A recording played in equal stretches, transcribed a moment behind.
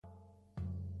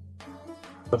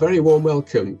A very warm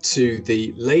welcome to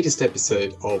the latest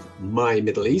episode of My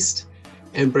Middle East,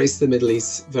 Embrace the Middle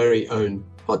East's very own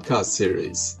podcast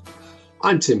series.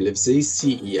 I'm Tim Livesey,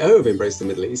 CEO of Embrace the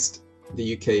Middle East,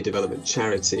 the UK development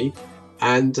charity,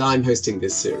 and I'm hosting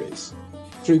this series.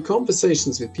 Through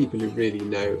conversations with people who really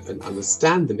know and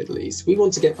understand the Middle East, we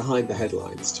want to get behind the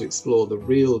headlines to explore the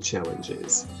real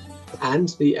challenges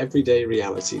and the everyday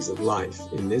realities of life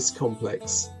in this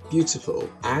complex, beautiful,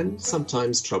 and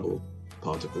sometimes troubled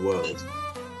part of the world.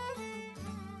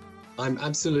 I'm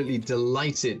absolutely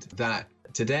delighted that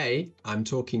today I'm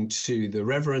talking to the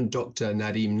Reverend Dr.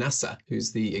 Nadim Nasser,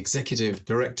 who's the Executive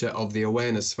Director of the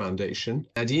Awareness Foundation.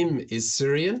 Nadim is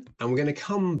Syrian, and we're going to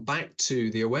come back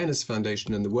to the Awareness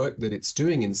Foundation and the work that it's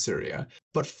doing in Syria.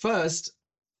 But first,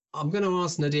 I'm going to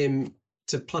ask Nadim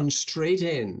to plunge straight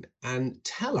in and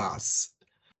tell us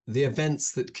the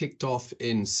events that kicked off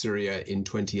in Syria in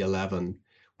 2011.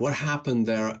 What happened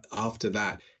there after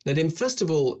that? Nadim, first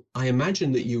of all, I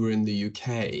imagine that you were in the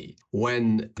UK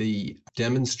when the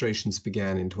demonstrations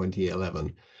began in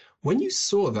 2011. When you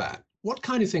saw that, what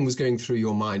kind of thing was going through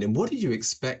your mind and what did you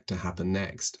expect to happen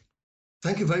next?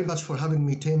 Thank you very much for having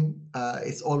me, Tim.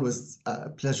 It's always a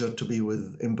pleasure to be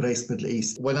with Embrace Middle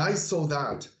East. When I saw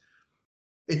that,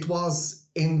 it was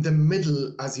in the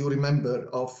middle, as you remember,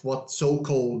 of what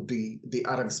so-called the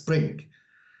Arab Spring.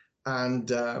 And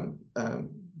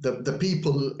the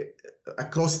people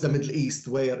across the Middle East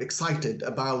were excited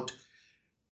about,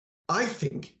 I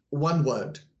think, one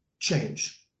word: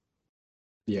 change.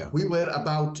 Yeah. We were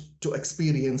about to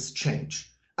experience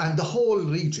change, and the whole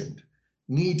region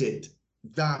needed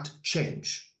that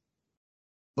change.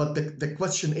 But the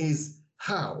question is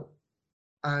how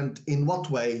and in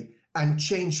what way, and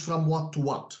change from what to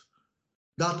what?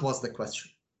 That was the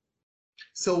question.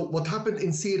 So what happened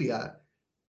in Syria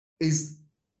is,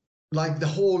 like the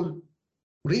whole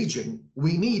region,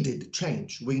 we needed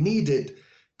change. We needed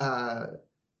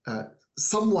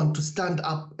someone to stand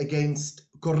up against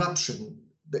corruption,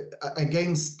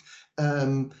 against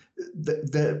the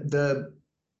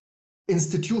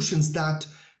institutions that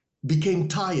became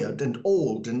tired and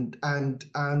old and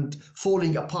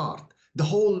falling apart. The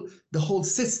whole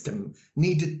system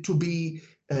needed to be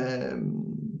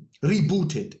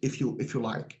rebooted, if you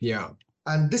like. Yeah.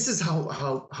 And this is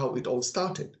how it all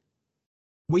started.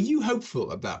 Were you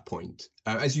hopeful at that point?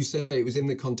 As you say, it was in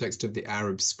the context of the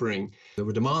Arab Spring. There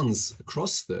were demands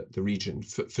across the region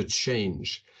for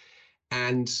change.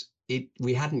 And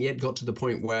we hadn't yet got to the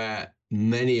point where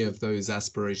many of those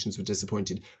aspirations were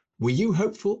disappointed. Were you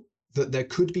hopeful that there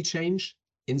could be change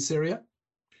in Syria?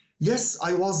 Yes,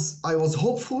 I was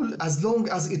hopeful as long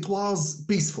as it was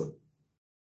peaceful.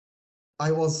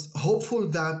 I was hopeful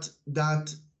that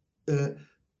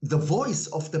the voice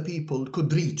of the people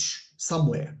could reach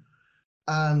somewhere,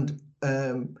 and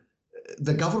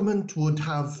the government would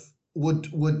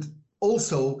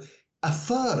also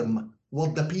affirm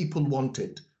what the people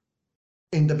wanted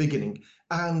in the beginning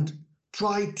and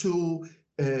try to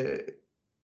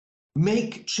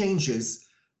make changes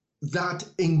that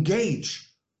engage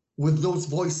with those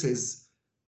voices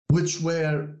which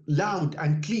were loud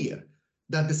and clear,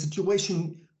 that the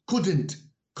situation couldn't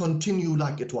continue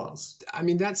like it was. I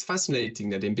mean, that's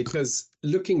fascinating, Nadim, because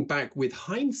looking back with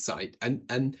hindsight,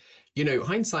 and you know,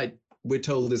 hindsight, we're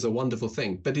told, is a wonderful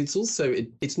thing, but it's also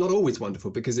it's not always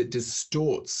wonderful because it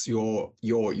distorts your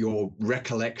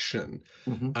recollection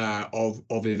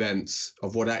of events,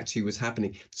 of what actually was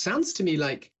happening. Sounds to me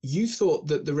like you thought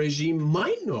that the regime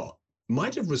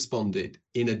might have responded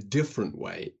in a different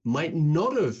way, might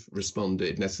not have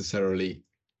responded necessarily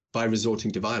by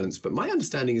resorting to violence. But my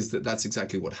understanding is that that's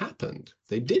exactly what happened.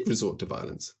 They did resort to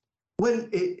violence. Well,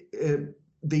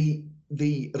 the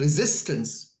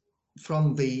resistance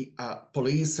from the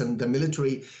police and the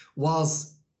military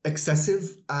was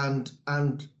excessive, and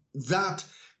that,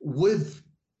 with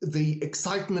the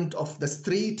excitement of the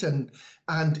street, and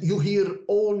you hear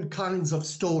all kinds of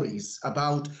stories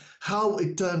about how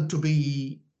it turned to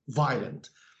be violent.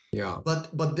 Yeah.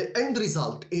 But the end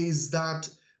result is that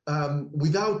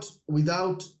without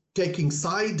taking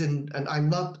side, and I'm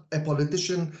not a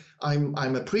politician,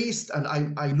 I'm a priest, and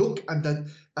I look at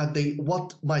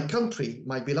what my country,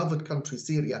 my beloved country,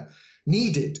 Syria,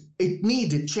 needed. It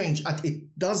needed change, and it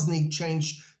does need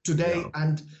change today,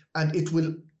 yeah. And it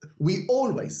will. We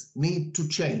always need to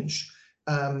change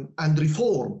and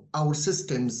reform our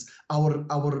systems,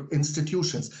 our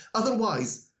institutions.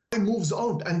 Otherwise, it moves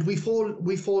on, and we fall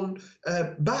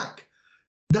back.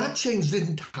 That change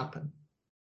didn't happen.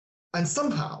 And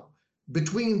somehow,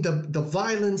 between the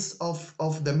violence of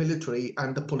the military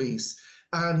and the police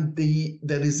and the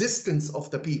resistance of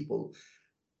the people,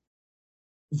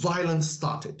 violence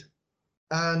started.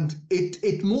 And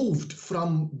it moved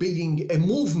from being a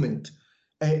movement,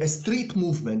 a street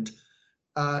movement,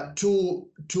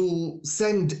 to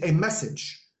send a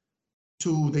message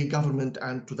to the government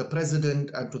and to the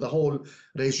president and to the whole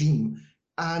regime,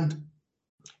 and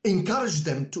encourage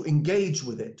them to engage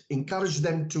with it, encourage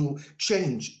them to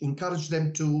change, encourage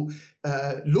them to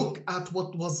look at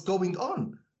what was going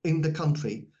on in the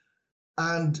country,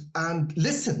 and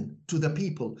listen to the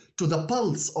people, to the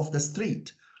pulse of the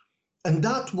street. And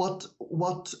that's what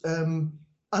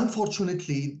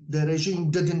unfortunately the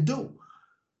regime didn't do.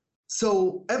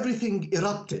 So everything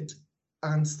erupted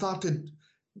and started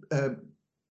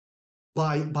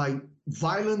by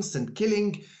violence and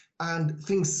killing, and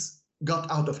things got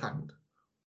out of hand.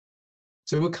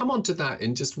 So we'll come on to that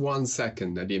in just 1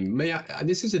 second, Nadim. May I, and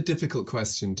this is a difficult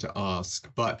question to ask,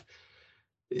 but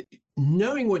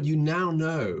knowing what you now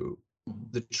know,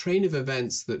 the train of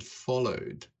events that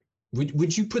followed,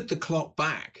 would you put the clock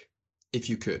back if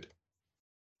you could?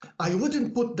 I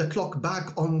wouldn't put the clock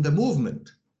back on the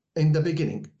movement in the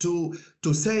beginning. To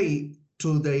say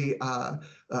to the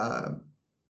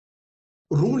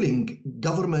ruling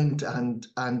government and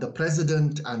the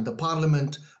president and the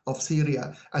parliament of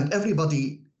Syria and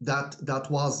everybody that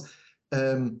was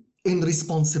in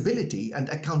responsibility and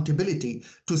accountability,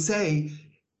 to say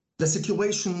the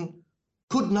situation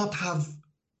could not have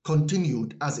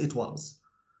continued as it was.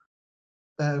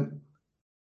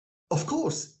 Of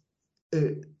course,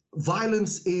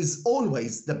 violence is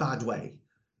always the bad way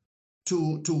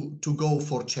to go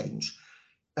for change.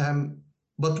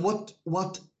 But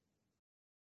what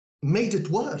made it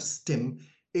worse, Tim,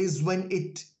 is when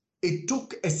it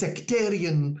took a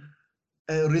sectarian,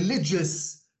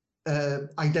 religious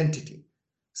identity.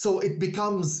 So it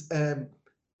becomes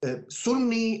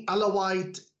Sunni,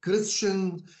 Alawite,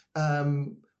 Christian,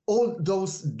 all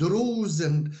those Druze,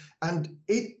 and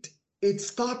it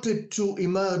started to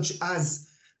emerge as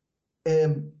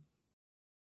a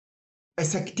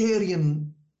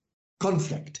sectarian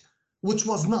conflict, which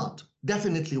was not,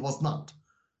 definitely was not.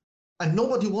 And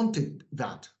nobody wanted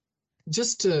that.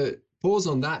 Just to pause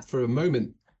on that for a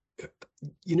moment,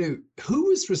 you know, who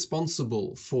was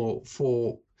responsible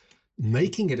for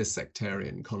making it a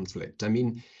sectarian conflict? I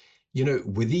mean, you know,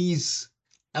 were these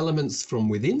elements from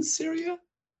within Syria?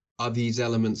 Are these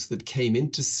elements that came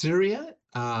into Syria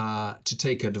to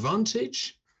take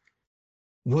advantage?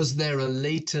 Was there a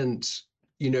latent,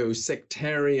 you know,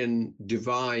 sectarian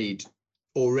divide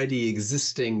already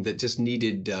existing that just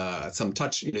needed some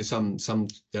touch, you know,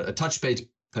 a touch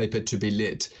paper to be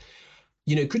lit?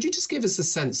 You know, could you just give us a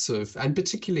sense of, and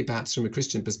particularly perhaps from a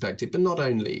Christian perspective, but not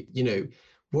only, you know,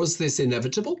 was this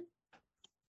inevitable?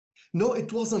 No,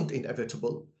 it wasn't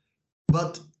inevitable.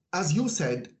 But as you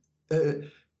said,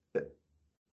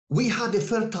 we had a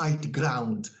fertile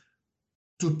ground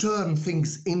to turn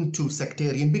things into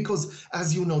sectarian, because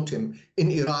as you know, Tim,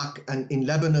 in Iraq and in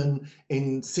Lebanon,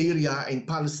 in Syria, in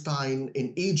Palestine,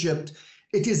 in Egypt,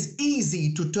 it is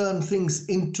easy to turn things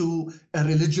into a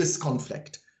religious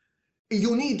conflict.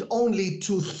 You need only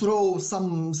to throw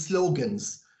some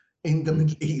slogans in the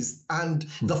Middle East and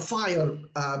the fire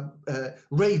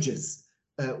rages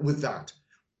with that.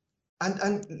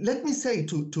 And let me say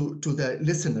to the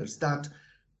listeners that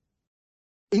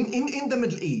in the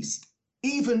Middle East,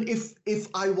 even if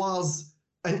I was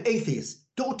an atheist,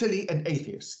 totally an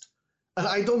atheist, and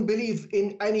I don't believe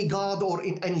in any God or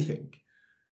in anything,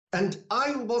 and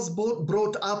I was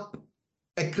brought up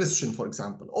a Christian, for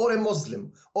example, or a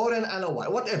Muslim, or an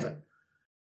Alawite, whatever,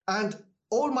 and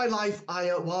all my life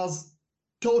I was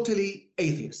totally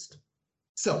atheist.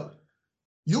 So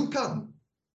you come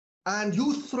and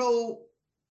you throw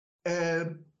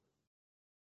a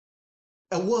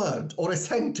word or a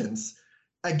sentence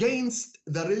against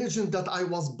the religion that I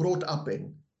was brought up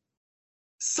in.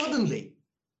 Suddenly,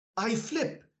 I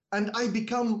flip and I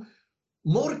become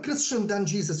more Christian than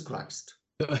Jesus Christ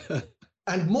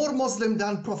and more Muslim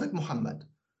than Prophet Muhammad.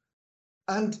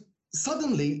 And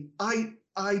suddenly, I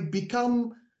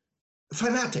become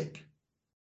fanatic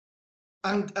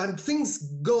and things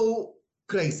go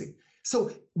crazy.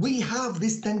 So we have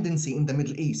this tendency in the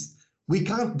Middle East. We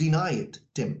can't deny it,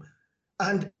 Tim.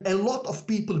 And a lot of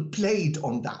people played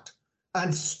on that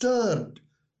and stirred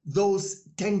those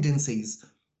tendencies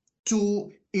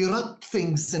to erupt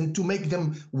things and to make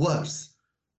them worse.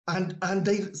 And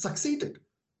they succeeded,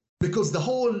 because the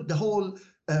whole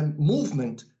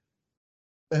movement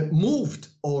moved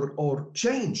or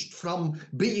changed from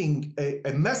being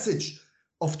a message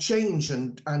of change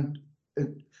and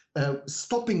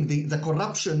stopping the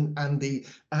corruption and the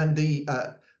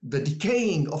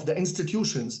decaying of the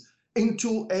institutions.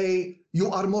 into a, you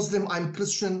are Muslim, I'm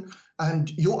Christian, and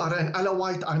you are an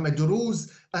Alawite, I'm a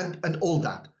Druze, and all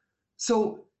that.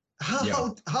 So how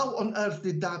on earth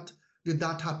did that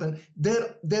happen?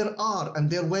 There are, and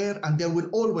there were, and there will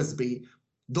always be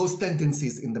those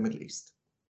tendencies in the Middle East.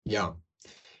 Yeah.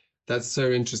 That's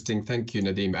so interesting. Thank you,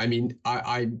 Nadim. I mean,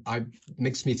 I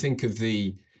makes me think of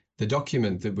the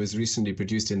document that was recently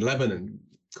produced in Lebanon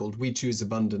called We Choose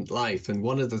Abundant Life. And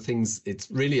one of the things,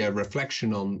 it's really a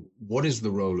reflection on what is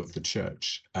the role of the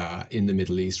church in the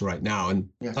Middle East right now. And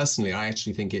Yes. Personally, I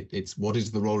actually think it's what is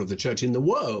the role of the church in the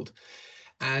world.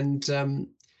 And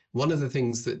one of the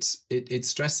things that it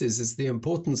stresses is the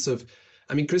importance of,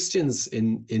 I mean, Christians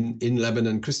in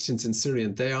Lebanon, Christians in Syria,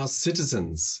 they are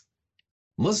citizens.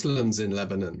 Muslims in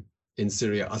Lebanon, in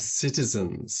Syria, are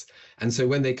citizens. And so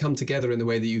when they come together in the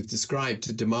way that you've described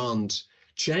to demand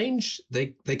change,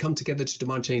 they come together to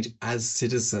demand change as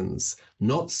citizens,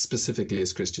 not specifically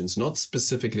as Christians, not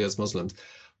specifically as Muslims.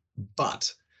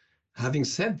 But having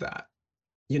said that,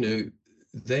 you know,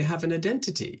 they have an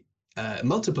identity,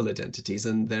 multiple identities,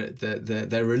 and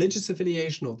their religious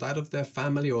affiliation or that of their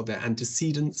family or their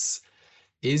antecedents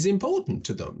is important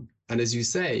to them. And as you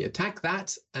say, attack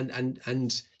that,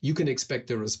 and you can expect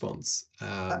a response.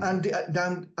 And the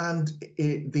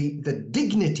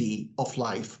dignity of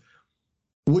life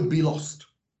would be lost.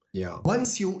 Yeah.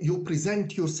 Once you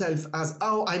present yourself as,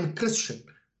 oh, I'm Christian.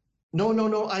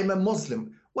 No, I'm a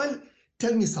Muslim. Well,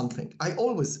 tell me something. I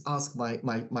always ask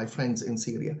my friends in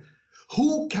Syria,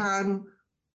 who can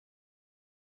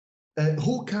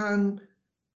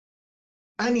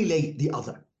annihilate the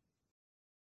other?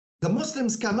 The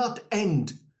Muslims cannot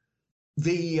end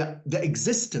the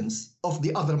existence of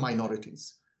the other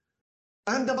minorities,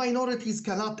 and the minorities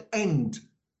cannot end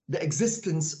the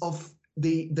existence of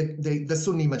the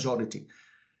Sunni majority.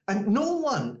 And no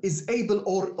one is able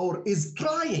or is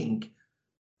trying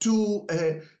to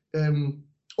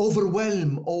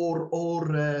overwhelm or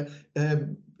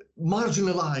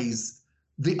marginalize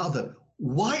the other.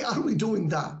 Why are we doing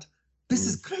that? This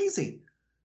is crazy.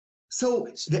 So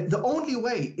the only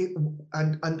way,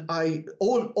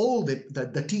 all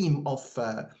the team of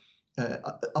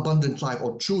Abundant Life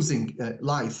or Choosing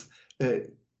Life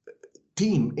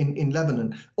team in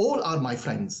Lebanon, all are my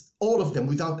friends, all of them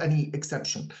without any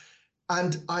exception.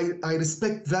 And I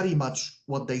respect very much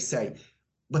what they say.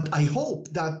 But I hope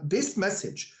that this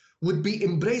message would be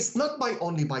embraced not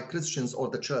only by Christians or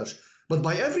the church, but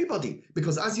by everybody.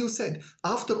 Because as you said,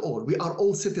 after all, we are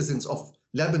all citizens of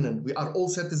Lebanon, we are all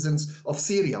citizens of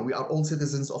Syria, we are all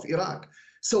citizens of Iraq.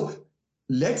 So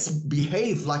let's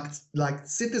behave like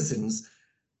citizens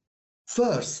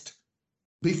first,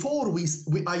 before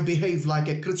I behave like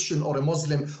a Christian or a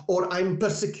Muslim, or I'm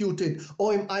persecuted,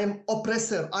 or I'm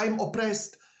oppressor, I'm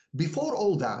oppressed. Before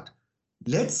all that,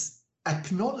 let's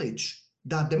acknowledge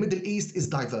that the Middle East is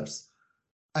diverse.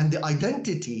 And the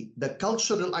identity, the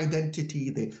cultural identity,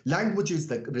 the languages,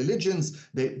 the religions,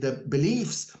 the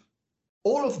beliefs,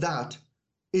 all of that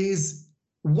is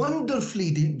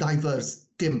wonderfully diverse,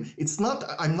 Tim. It's not,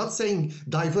 I'm not saying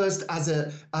diverse as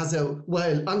a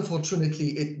well,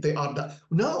 unfortunately, they are that.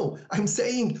 No, I'm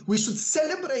saying we should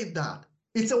celebrate that.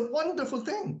 It's a wonderful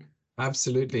thing.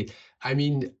 Absolutely. I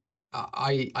mean,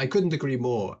 I couldn't agree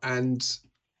more. And,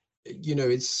 you know,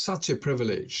 it's such a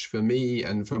privilege for me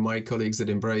and for my colleagues at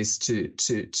Embrace to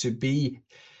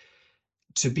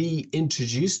be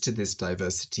introduced to this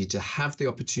diversity, to have the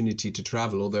opportunity to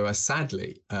travel, although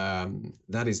sadly,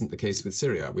 that isn't the case with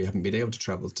Syria. We haven't been able to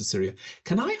travel to Syria.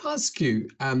 Can I ask you,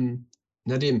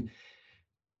 Nadim,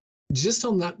 just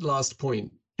on that last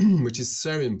point, which is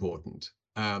so important,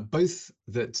 both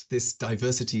that this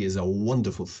diversity is a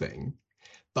wonderful thing,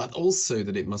 but also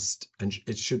that it must and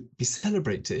it should be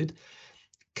celebrated.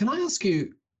 Can I ask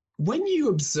you, when you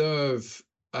observe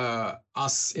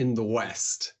us in the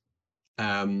West,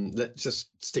 let's just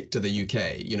stick to the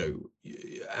UK, you know,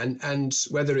 and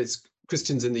whether it's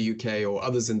Christians in the UK or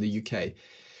others in the UK,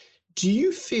 do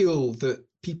you feel that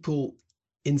people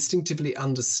instinctively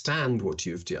understand what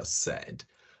you've just said?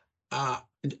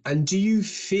 And do you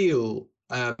feel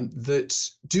that,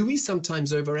 do we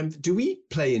sometimes do we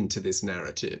play into this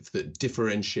narrative that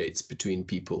differentiates between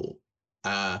people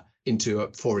into,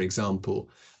 for example,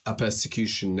 a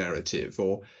persecution narrative?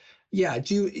 Or, yeah,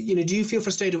 do you feel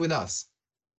frustrated with us?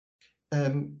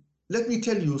 Let me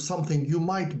tell you something you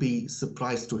might be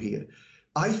surprised to hear.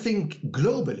 I think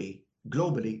globally,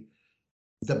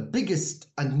 the biggest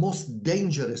and most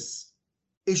dangerous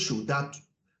issue that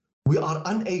we are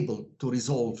unable to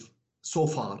resolve so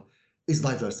far is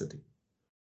diversity,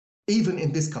 even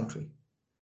in this country.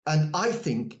 And I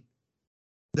think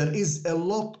there is a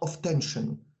lot of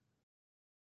tension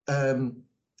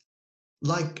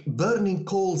like burning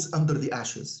coals under the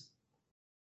ashes.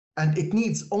 And it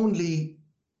needs only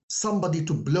somebody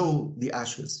to blow the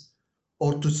ashes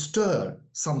or to stir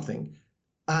something,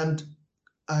 and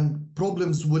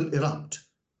problems will erupt.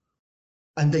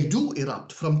 And they do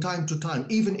erupt from time to time,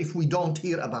 even if we don't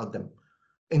hear about them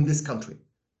in this country.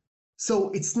 So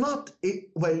it's not,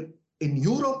 well, in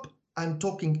Europe, I'm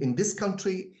talking in this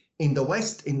country, in the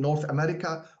West, in North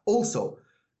America also,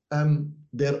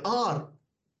 there are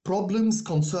problems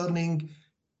concerning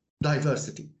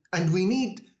diversity. And we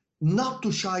need not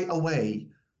to shy away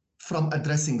from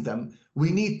addressing them.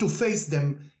 We need to face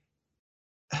them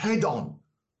head on,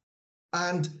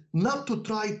 and not to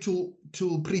try to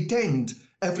pretend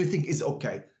everything is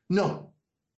okay. No,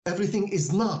 everything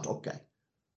is not okay.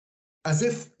 As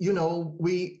if, you know,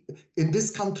 we in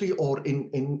this country or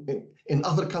in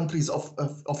other countries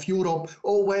of Europe,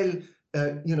 oh well,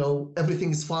 you know,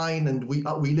 everything is fine and we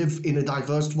live in a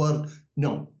diverse world.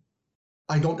 No,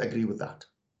 I don't agree with that.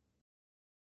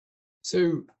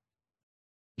 So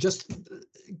just,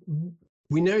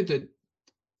 we know that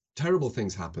terrible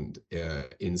things happened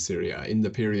in Syria in the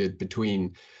period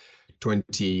between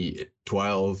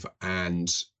 2012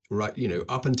 and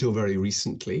up until very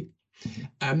recently.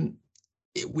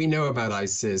 We know about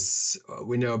ISIS,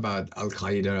 we know about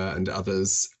Al-Qaeda and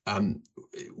others.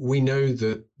 We know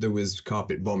that there was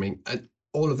carpet bombing and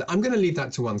all of that. I'm going to leave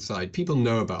that to one side. People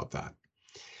know about that.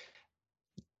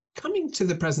 Coming to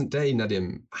the present day,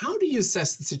 Nadim, how do you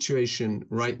assess the situation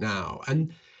right now?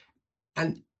 And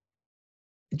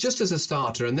just as a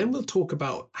starter, and then we'll talk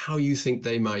about how you think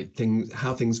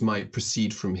how things might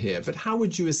proceed from here. But how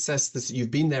would you assess this?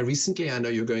 You've been there recently. I know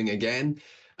you're going again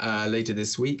later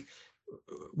this week.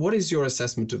 What is your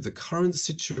assessment of the current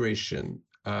situation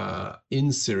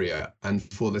in Syria and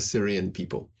for the Syrian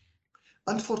people?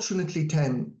 Unfortunately,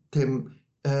 Tim,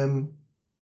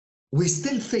 we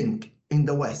still think in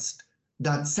the West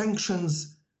that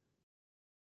sanctions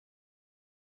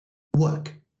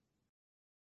work.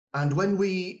 And when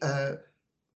we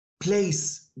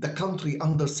place the country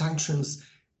under sanctions,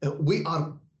 we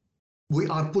are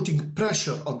putting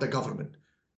pressure on the government.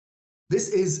 This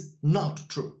is not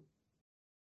true,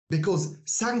 because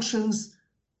sanctions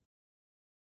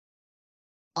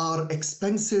are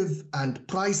expensive and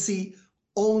pricey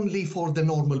only for the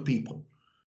normal people,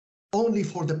 only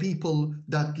for the people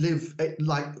that live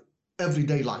like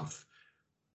everyday life.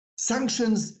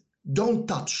 Sanctions don't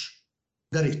touch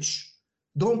the rich.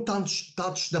 Don't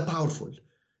touch the powerful.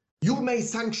 You may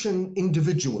sanction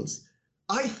individuals.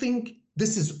 I think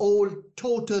this is all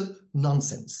total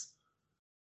nonsense.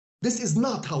 This is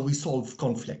not how we solve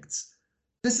conflicts.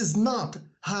 This is not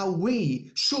how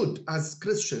we should, as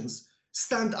Christians,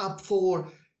 stand up for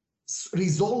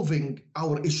resolving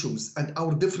our issues and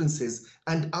our differences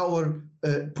and our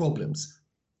problems.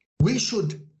 We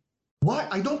should,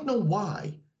 I don't know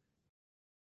why,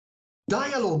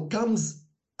 dialogue comes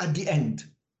at the end,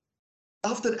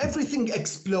 after everything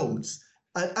explodes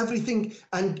and everything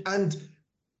and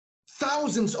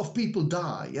thousands of people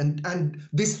die and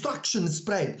destruction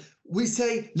spread. We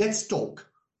say, let's talk.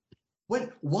 Well,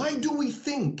 why do we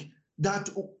think that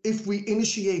if we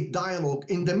initiate dialogue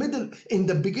in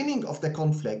the beginning of the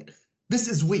conflict, this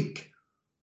is weak?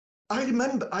 I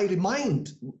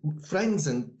remind friends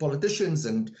and politicians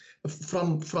and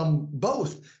from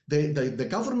both the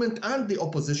government and the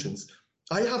oppositions.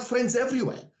 I have friends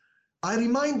everywhere. I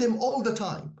remind them all the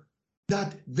time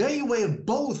that they were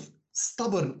both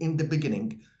stubborn in the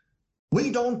beginning.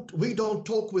 We don't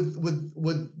talk with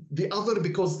the other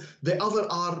because the other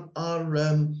are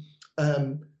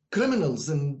criminals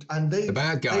and they, the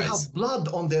bad guys. They have blood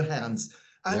on their hands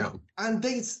and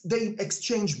they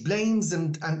exchange blames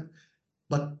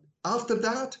but after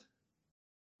that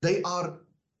they are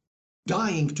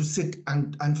dying to sit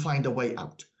and find a way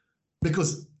out,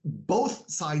 because both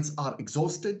sides are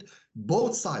exhausted.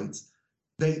 Both sides,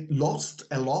 they lost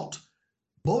a lot.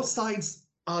 Both sides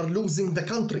are losing the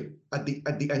country at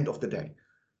the end of the day.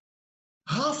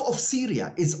 Half of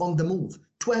Syria is on the move,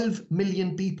 12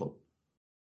 million people.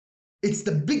 It's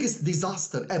the biggest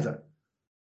disaster ever.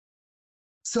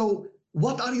 So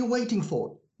what are you waiting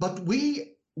for? But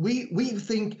we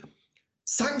think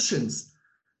sanctions,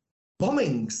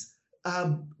 bombings,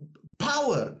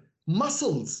 power,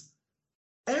 muscles.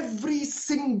 Every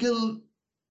single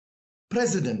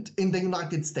president in the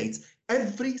United States,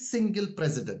 every single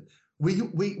president, we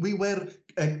were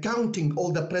counting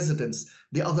all the presidents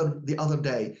the other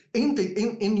day in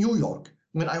New York,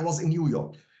 when I was in New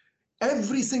York.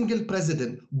 Every single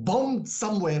president bombed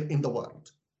somewhere in the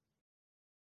world.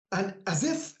 And as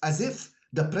if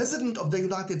the President of the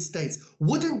United States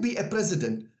wouldn't be a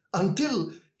president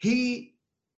until he,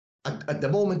 at the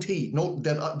moment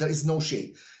there is no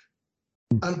she,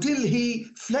 until he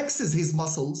flexes his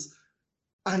muscles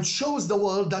and shows the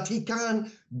world that he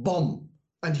can bomb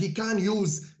and he can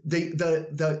use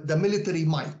the military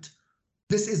might.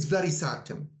 This is very sad,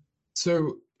 Tim.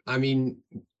 So, I mean,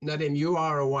 Nadim, you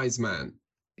are a wise man.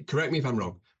 Correct me if I'm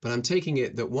wrong, but I'm taking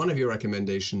it that one of your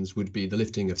recommendations would be the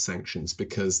lifting of sanctions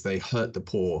because they hurt the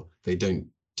poor, they don't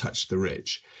touch the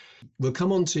rich. We'll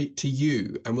come on to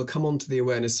you, and we'll come on to the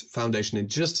Awareness Foundation in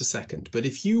just a second. But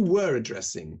if you were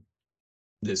addressing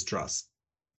Liz Truss,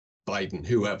 Biden,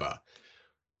 whoever,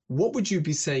 what would you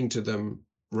be saying to them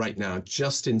right now,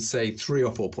 just in, say, 3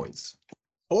 or 4 points?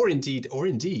 Or indeed,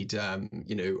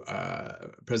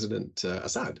 President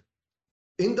Assad?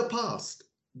 In the past,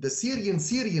 the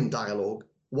Syrian dialogue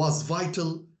was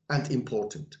vital and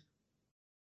important.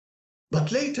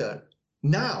 But later,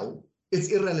 now, it's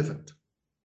irrelevant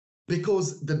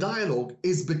because the dialogue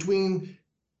is between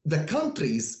the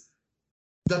countries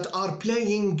that are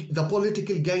playing the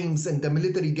political games and the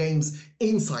military games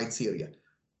inside Syria.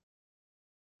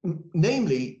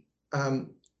 Namely, the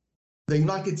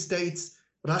United States,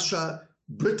 Russia,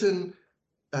 Britain,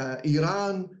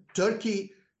 Iran,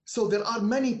 Turkey. So there are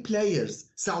many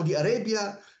players, Saudi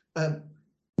Arabia,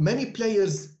 many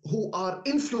players who are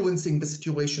influencing the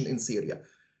situation in Syria.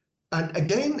 And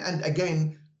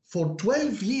again, for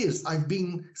 12 years, I've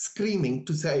been screaming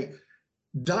to say,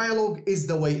 dialogue is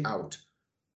the way out.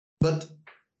 But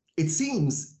it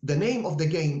seems the name of the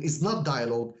game is not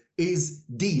dialogue, is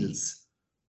deals.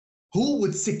 Who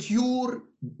would secure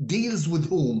deals with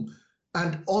whom?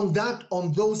 And on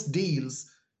those deals,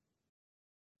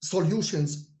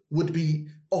 solutions would be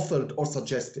offered or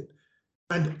suggested.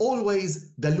 And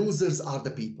always the losers are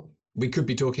the people. We could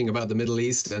be talking about the Middle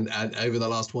East and over the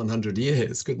last 100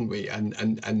 years, couldn't we? And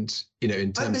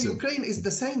in terms of Ukraine is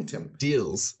the same, Tim.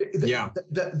 Deals.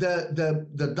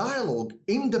 The dialogue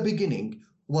in the beginning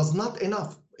was not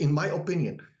enough, in my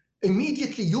opinion.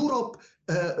 Immediately, Europe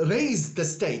raised the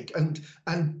stake and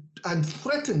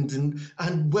threatened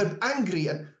and were angry.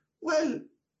 And well,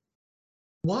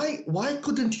 why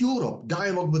couldn't Europe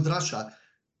dialogue with Russia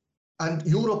and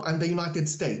Europe and the United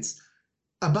States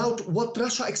about what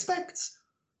Russia expects?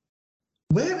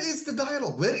 Where is the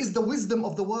dialogue? Where is the wisdom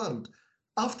of the world?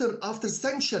 After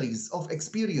centuries of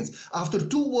experience, after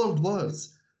 2 world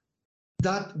wars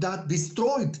that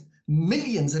destroyed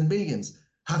millions and millions,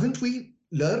 haven't we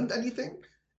learned anything?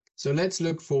 So let's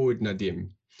look forward,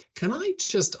 Nadim. Can I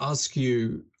just ask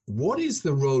you, what is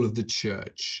the role of the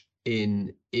church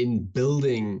in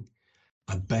building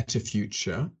a better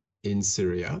future in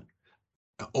Syria?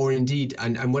 Or indeed,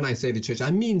 and when I say the church,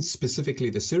 I mean specifically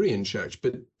the Syrian church,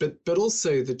 but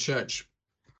also the church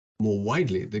more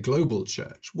widely, the global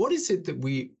church. What is it that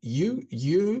we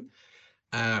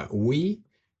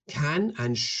can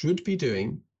and should be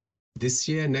doing this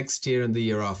year, next year, and the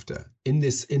year after in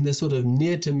this sort of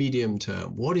near to medium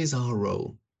term? What is our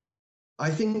role? I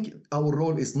think our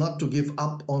role is not to give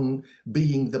up on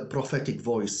being the prophetic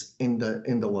voice in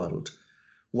the world.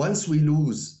 Once we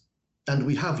lose, and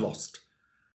we have lost,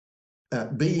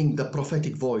 being the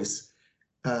prophetic voice,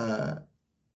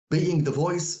 being the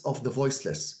voice of the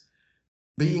voiceless,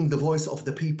 being the voice of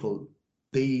the people,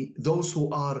 those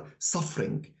who are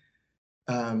suffering.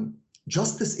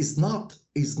 Justice is not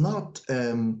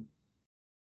a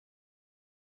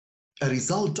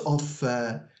result of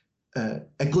a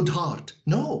good heart.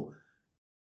 No,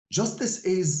 justice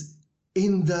is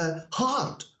in the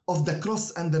heart of the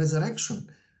cross and the resurrection.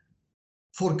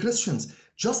 For Christians,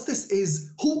 justice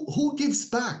is who gives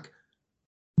back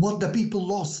what the people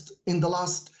lost in the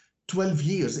last 12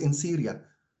 years in Syria.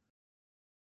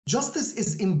 Justice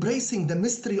is embracing the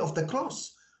mystery of the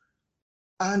cross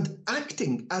and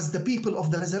acting as the people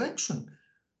of the resurrection.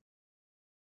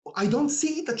 I don't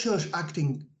see the church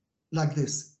acting like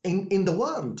this in the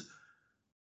world.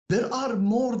 There are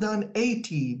more than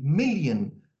 80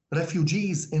 million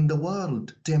refugees in the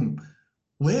world, Tim.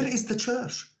 Where is the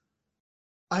church?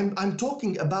 I'm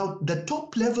talking about the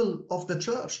top level of the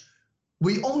church.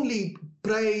 We only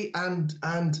pray and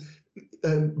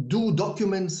do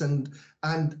documents and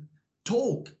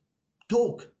talk.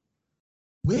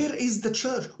 Where is the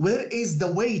church? Where is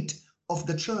the weight of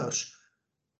the church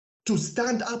to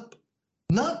stand up,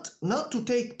 not to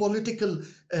take political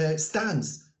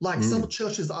stands like some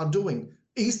churches are doing,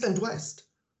 East and West,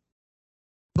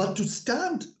 but to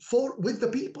stand with the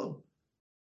people,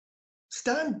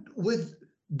 stand with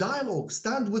dialogue,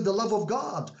 stand with the love of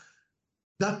God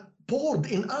that poured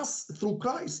in us through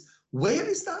Christ. Where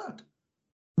is that?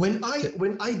 When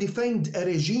I defend a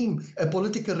regime, a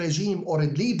political regime, or a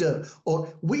leader,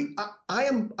 or I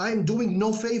am doing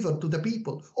no favor to the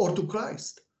people or to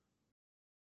Christ.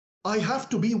 I have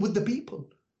to be with the people,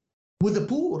 with the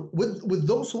poor, with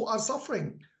those who are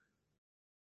suffering.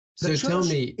 The So tell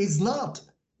church me, is not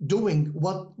doing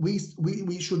what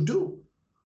we should do.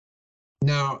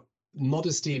 now,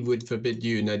 modesty would forbid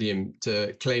you, Nadim,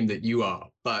 to claim that you are,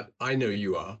 but I know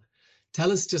you are.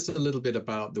 Tell us just a little bit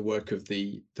about the work of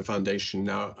the foundation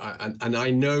now. And I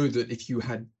know that if you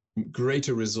had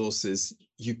greater resources,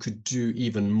 you could do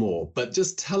even more. But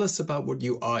just tell us about what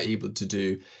you are able to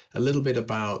do, a little bit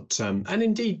about, and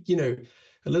indeed, you know,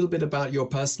 a little bit about your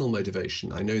personal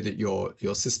motivation. I know that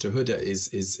your sister Huda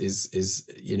is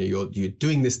you know, you're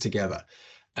doing this together.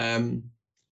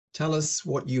 Tell us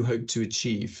what you hope to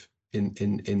achieve in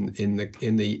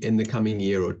the coming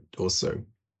year or so.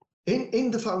 In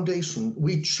the foundation,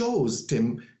 we chose,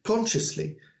 Tim,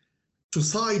 consciously to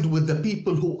side with the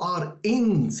people who are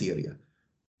in Syria,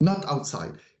 not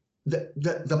outside.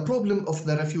 The problem of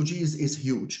the refugees is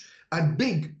huge, and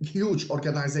huge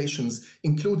organizations,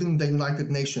 including the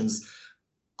United Nations,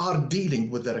 are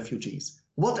dealing with the refugees.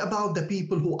 What about the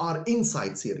people who are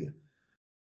inside Syria?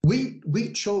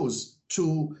 We chose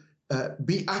to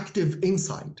be active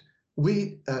inside.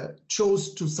 We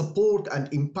chose to support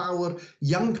and empower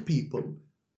young people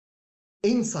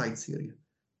inside Syria.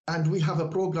 And we have a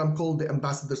program called the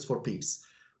Ambassadors for Peace.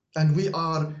 And we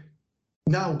are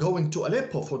now going to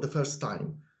Aleppo for the first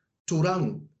time to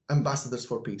run Ambassadors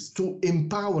for Peace, to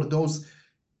empower those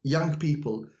young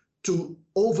people to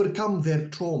overcome their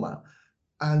trauma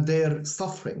and their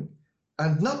suffering,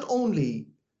 and not only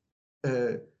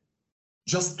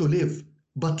just to live,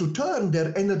 but to turn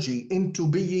their energy into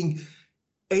being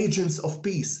agents of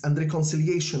peace and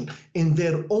reconciliation in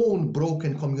their own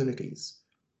broken communities.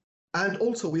 And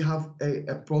also we have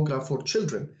a program for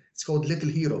children. It's called Little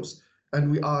Heroes. And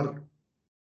we are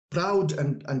proud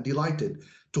and delighted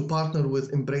to partner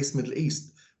with Embrace Middle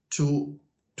East to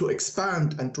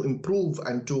expand and to improve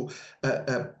and to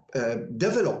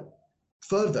develop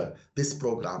further this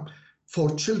program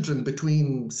for children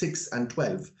between 6 and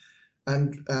 12.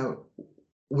 And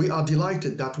we are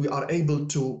delighted that we are able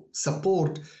to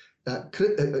support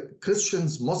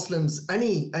Christians, Muslims,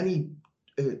 any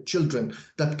children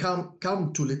that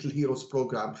come to Little Heroes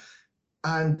program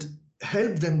and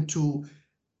help them to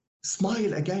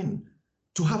smile again,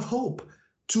 to have hope,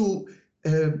 to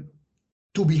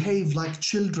behave like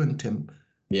children, Tim.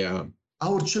 Yeah.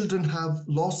 Our children have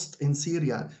lost in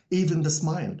Syria even the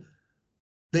smile.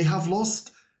 They have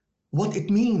lost what it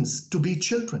means to be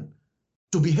children,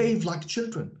 to behave like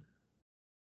children.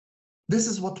 This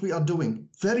is what we are doing.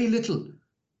 Very little,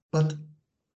 but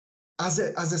as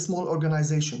a small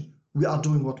organization, we are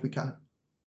doing what we can.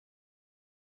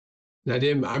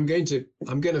 Nadim, I'm going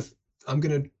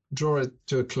to draw it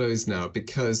to a close now,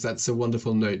 because that's a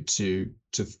wonderful note to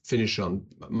finish on.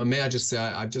 May I just say,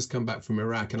 I've just come back from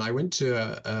Iraq, and I went to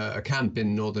a camp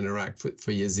in northern Iraq for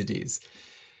Yazidis,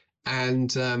 and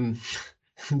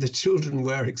the children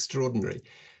were extraordinary.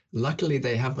 Luckily,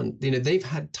 they haven't, you know, they've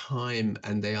had time,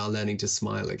 and they are learning to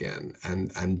smile again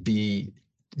and be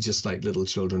just like little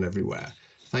children everywhere.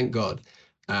 Thank God.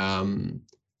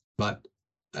 But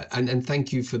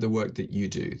thank you for the work that you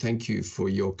do. Thank you for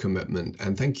your commitment,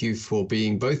 and thank you for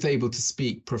being both able to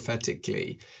speak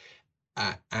prophetically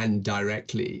and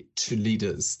directly to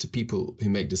leaders, to people who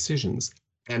make decisions,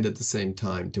 and at the same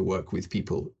time to work with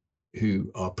people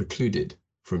who are precluded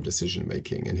from decision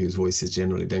making and whose voices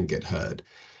generally don't get heard.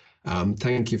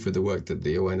 Thank you for the work that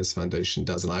the Awareness Foundation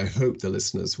does, and I hope the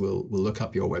listeners will look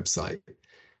up your website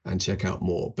and check out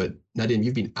more. But Nadim,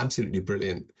 you've been absolutely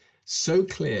brilliant, so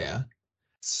clear,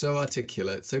 so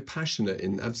articulate, so passionate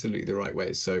in absolutely the right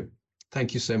way. So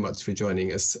thank you so much for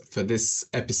joining us for this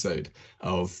episode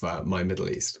of My Middle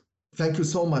East. Thank you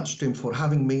so much, Tim, for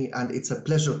having me. And it's a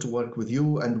pleasure to work with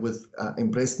you and with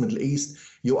Embrace Middle East.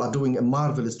 You are doing a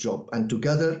marvelous job, and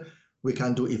together we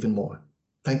can do even more.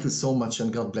 Thank you so much,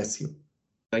 and God bless you.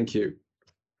 Thank you.